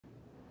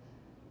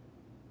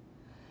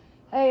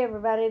Hey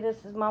everybody,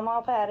 this is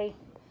Mama Patty.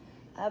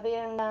 I've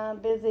been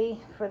busy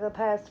for the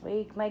past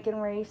week making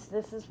wreaths.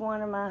 This is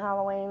one of my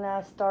Halloween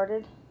I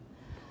started.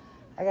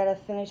 I gotta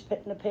finish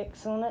putting the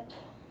pics on it.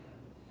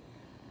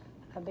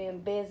 I've been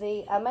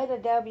busy. I made a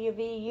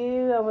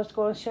WVU. I was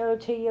going to show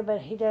it to you,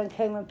 but he done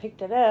came and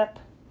picked it up.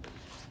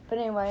 But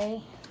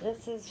anyway,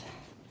 this is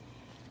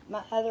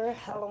my other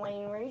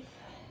Halloween wreath.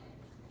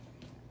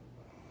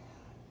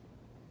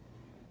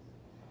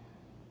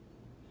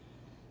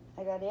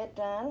 I got it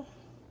done.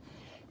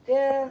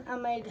 Then I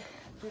made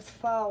this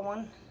fall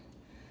one.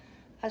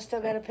 I still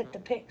got to put the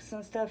pics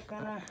and stuff in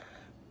a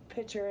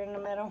picture in the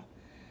middle.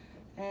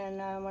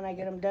 And when I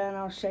get them done,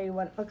 I'll show you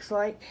what it looks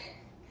like.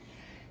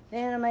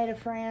 Then I made a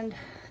friend,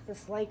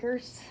 this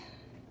Lakers.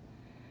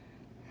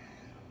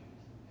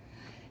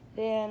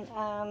 Then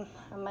I'm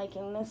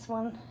making this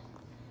one.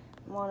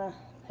 I want to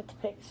put the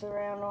pics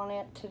around on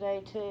it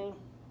today too.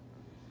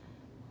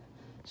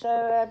 So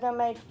I done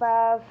made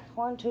 5,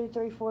 1, 2,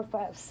 3, 4,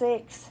 5,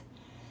 6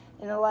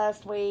 in the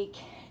last week,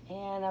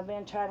 and I've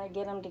been trying to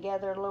get them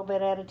together a little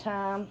bit at a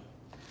time,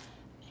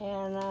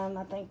 and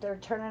I think they're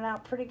turning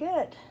out pretty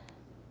good.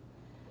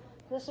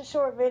 This is a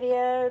short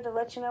video to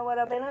let you know what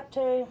I've been up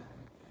to,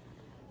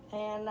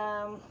 and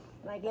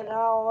when I get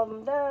all of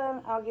them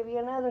done, I'll give you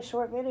another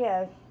short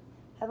video.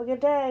 Have a good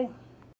day.